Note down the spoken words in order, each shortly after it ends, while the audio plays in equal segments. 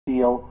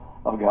seal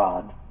of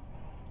God.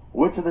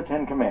 Which of the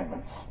Ten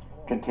Commandments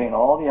contain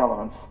all the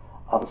elements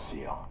of a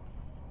seal?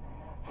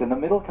 It's in the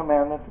middle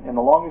commandment, in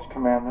the longest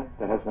commandment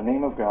that has the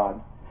name of God.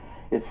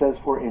 It says,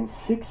 "For in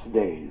 6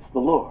 days the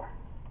Lord,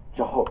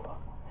 Jehovah,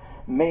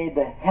 made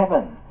the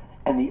heaven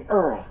and the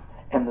earth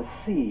and the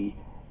sea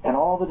and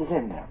all that is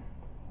in them."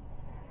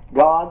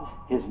 God's,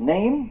 His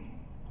name,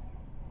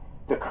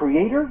 the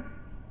Creator,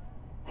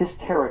 His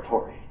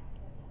territory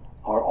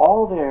are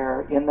all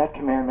there in that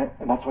commandment,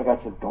 and that's why God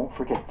said, don't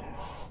forget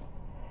this.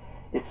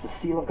 It's the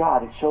seal of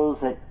God. It shows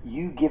that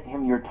you give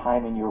Him your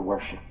time and your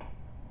worship.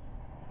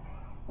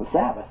 The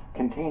Sabbath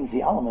contains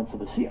the elements of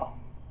the seal.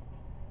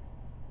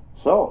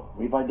 So,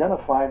 we've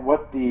identified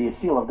what the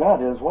seal of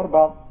God is. What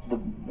about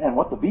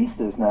what the beast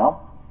is now?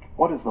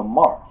 What is the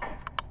mark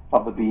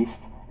of the beast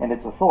and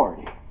its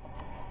authority?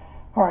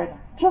 All right,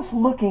 just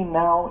looking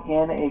now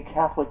in a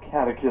Catholic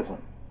catechism.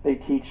 They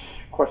teach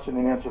question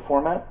and answer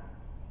format.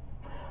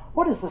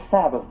 What is the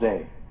Sabbath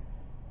day?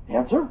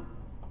 Answer: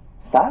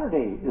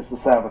 Saturday is the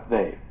Sabbath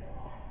day.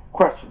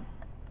 Question: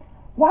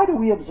 why do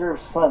we observe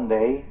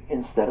Sunday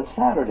instead of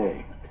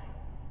Saturday?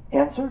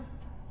 Answer: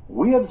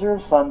 we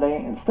observe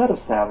Sunday instead of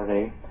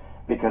Saturday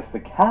because the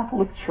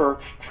Catholic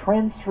Church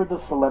transferred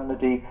the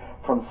solemnity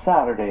from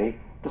Saturday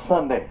to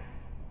Sunday.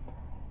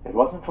 It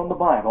wasn't from the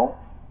Bible.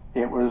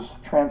 It was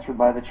transferred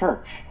by the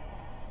Church.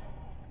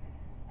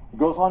 It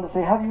goes on to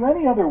say, have you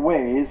any other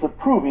ways of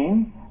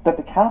proving that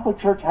the Catholic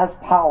Church has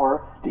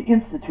power to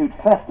institute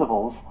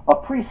festivals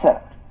of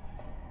precept?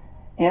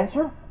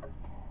 Answer: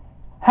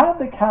 had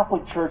the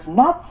Catholic Church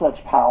not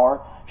such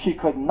power, she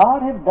could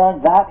not have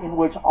done that in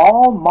which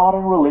all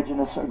modern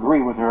religionists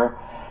agree with her.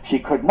 She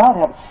could not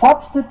have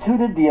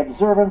substituted the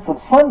observance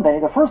of Sunday,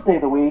 the first day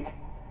of the week,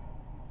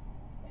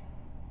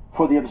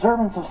 for the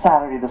observance of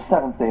Saturday, the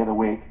seventh day of the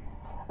week,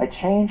 a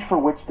change for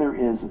which there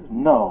is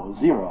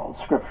zero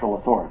scriptural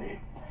authority.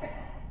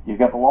 You've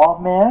got the law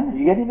of man.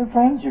 You get it,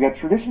 friends? You've got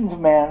traditions of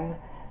man.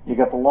 You've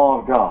got the law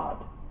of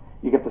God.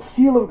 You've got the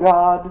seal of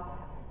God.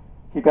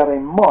 You've got a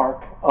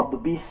mark of the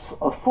beast's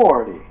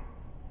authority.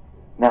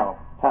 Now,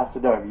 Pastor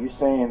Doug, are you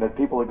saying that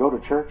people that go to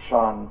church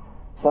on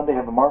Sunday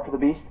have the mark of the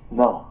beast?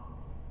 No.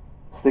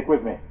 Stick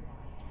with me.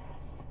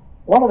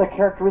 One of the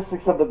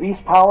characteristics of the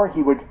beast's power,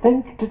 he would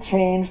think to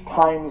change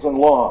times and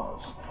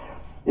laws.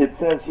 It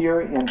says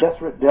here in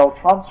Deseret del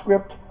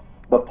Transcript,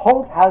 the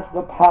Pope has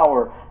the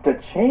power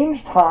to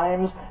change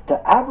times, to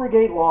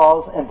abrogate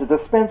laws, and to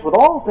dispense with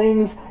all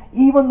things,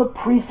 even the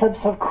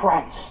precepts of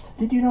Christ.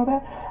 Did you know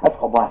that? That's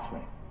called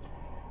blasphemy.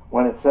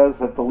 When it says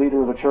that the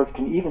leader of the church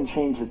can even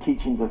change the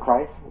teachings of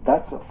Christ,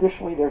 that's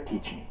officially their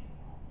teaching.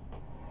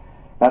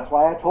 That's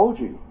why I told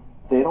you,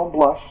 they don't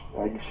blush.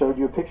 I showed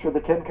you a picture of the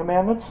Ten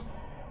Commandments.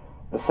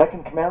 The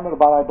second commandment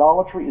about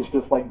idolatry is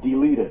just like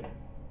deleted.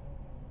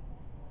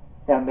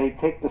 And they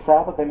take the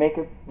Sabbath, they make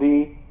it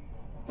the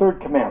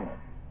third commandment.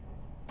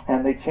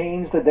 And they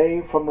change the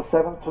day from the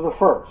seventh to the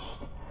first.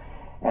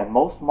 And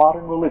most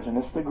modern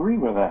religionists agree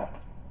with that.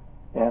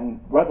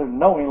 And whether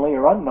knowingly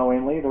or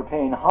unknowingly, they're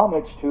paying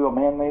homage to a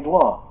man-made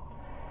law.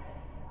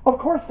 Of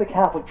course, the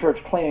Catholic Church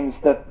claims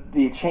that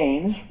the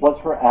change was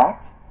her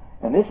act,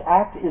 and this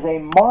act is a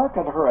mark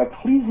of her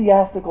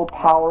ecclesiastical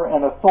power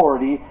and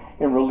authority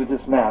in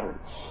religious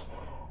matters.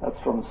 That's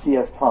from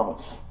C.S.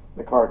 Thomas,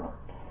 the Cardinal.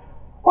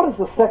 What does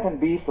the second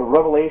beast of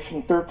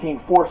Revelation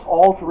 13 force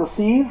all to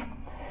receive?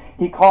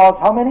 He caused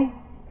how many?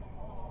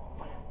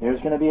 There's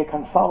going to be a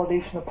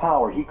consolidation of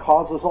power. He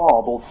causes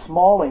all, both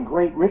small and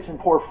great, rich and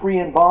poor, free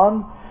and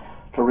bond,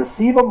 to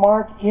receive a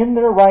mark in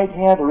their right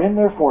hand or in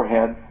their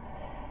forehead.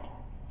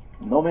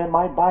 No man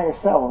might buy or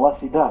sell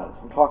unless he does.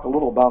 We'll talk a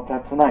little about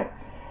that tonight.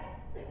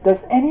 Does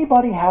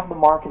anybody have the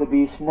mark of the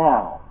beast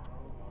now?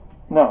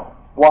 No.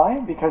 Why?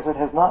 Because it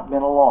has not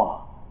been a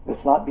law.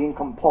 It's not being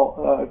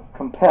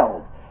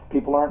compelled.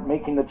 People aren't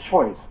making the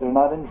choice. They're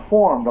not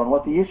informed on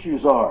what the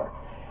issues are.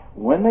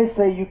 When they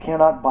say you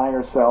cannot buy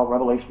or sell,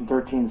 Revelation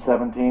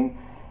 13:17,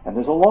 and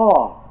there's a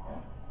law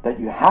that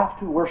you have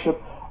to worship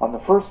on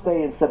the first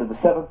day instead of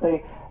the seventh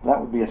day,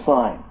 that would be a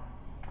sign.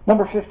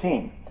 Number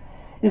 15.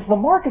 Is the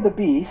mark of the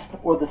beast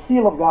or the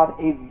seal of God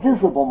a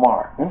visible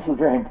mark? And this is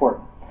very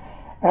important.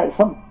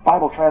 Some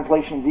Bible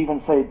translations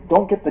even say,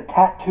 don't get the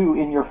tattoo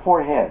in your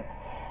forehead.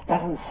 It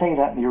doesn't say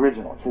that in the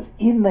original. It says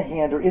in the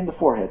hand or in the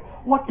forehead.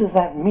 What does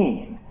that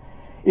mean?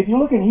 If you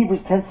look in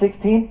Hebrews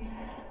 10:16,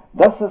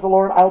 thus says the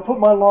Lord, I will put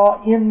my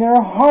law in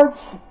their hearts,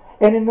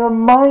 and in their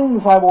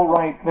minds I will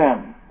write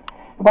them.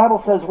 The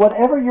Bible says,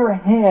 whatever your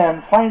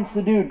hand finds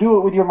to do, do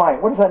it with your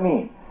mind. What does that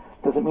mean?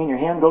 Does it mean your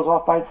hand goes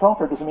off by itself,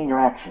 or does it mean your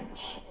actions?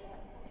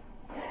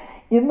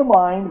 In the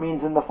mind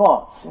means in the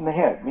thoughts. In the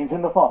head means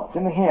in the thoughts.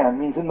 In the hand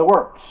means in the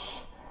works.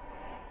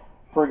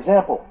 For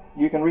example,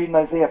 you can read in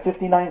Isaiah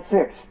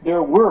 59:6,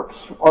 their works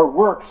are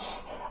works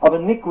of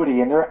iniquity,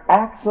 and their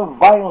acts of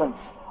violence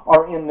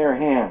are in their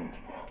hand.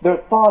 Their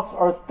thoughts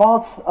are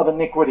thoughts of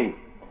iniquity.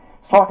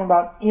 It's talking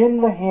about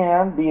in the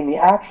hand being the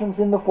actions,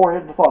 in the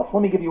forehead the thoughts.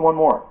 Let me give you one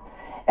more.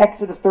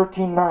 Exodus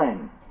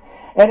 13:9.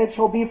 And it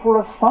shall be for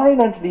a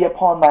sign unto thee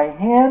upon thy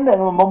hand,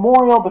 and a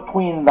memorial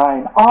between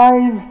thine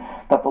eyes,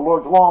 that the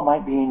Lord's law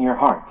might be in your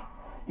heart.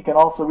 You can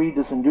also read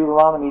this in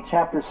Deuteronomy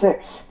chapter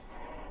 6.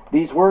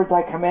 These words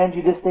I command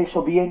you this day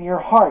shall be in your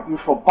heart. You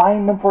shall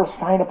bind them for a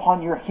sign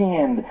upon your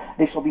hand.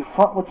 They shall be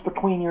frontlets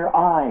between your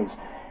eyes.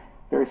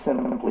 Very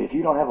simply, if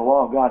you don't have the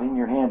law of God in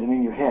your hand and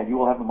in your head, you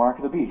will have the mark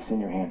of the beast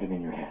in your hand and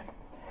in your head.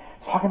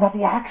 It's talking about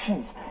the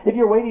actions. If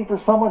you're waiting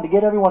for someone to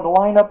get everyone to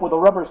line up with a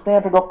rubber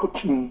stamp and go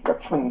ka-ching,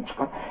 ka-ching,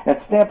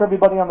 and stamp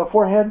everybody on the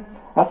forehead,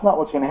 that's not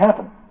what's going to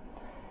happen.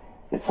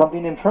 It's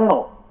something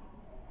internal.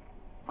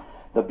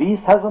 The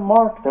beast has a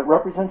mark that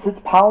represents its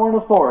power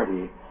and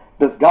authority.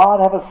 Does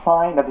God have a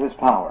sign of his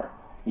power?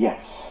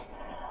 Yes.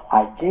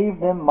 I gave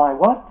them my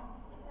what?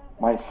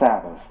 My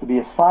Sabbaths, to be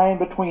a sign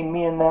between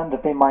me and them,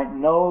 that they might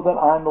know that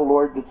I'm the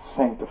Lord that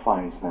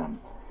sanctifies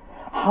them.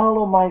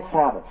 Hallow my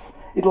Sabbaths.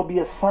 It'll be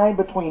a sign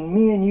between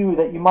me and you,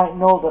 that you might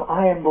know that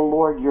I am the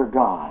Lord your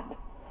God.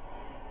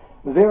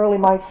 Verily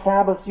my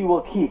Sabbaths you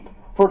will keep,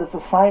 for it is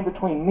a sign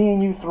between me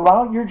and you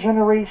throughout your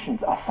generations,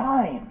 a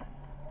sign,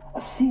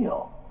 a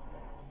seal,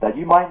 that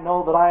you might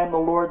know that I am the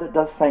Lord that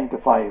does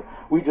sanctify you.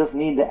 We just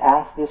need to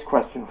ask this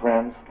question,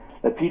 friends,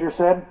 that Peter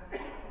said,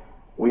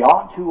 we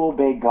ought to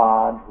obey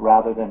God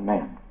rather than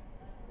men.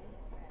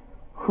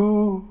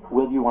 Who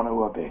will you want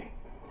to obey?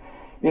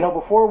 You know,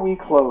 before we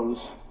close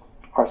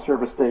our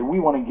service today, we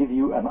want to give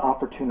you an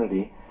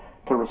opportunity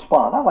to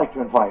respond. I'd like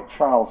to invite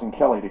Charles and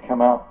Kelly to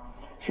come out.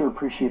 Sure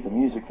appreciate the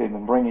music they've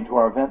been bringing to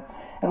our event.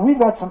 And we've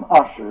got some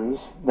ushers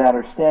that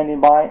are standing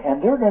by,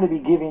 and they're going to be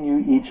giving you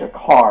each a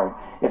card.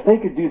 If they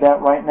could do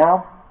that right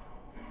now,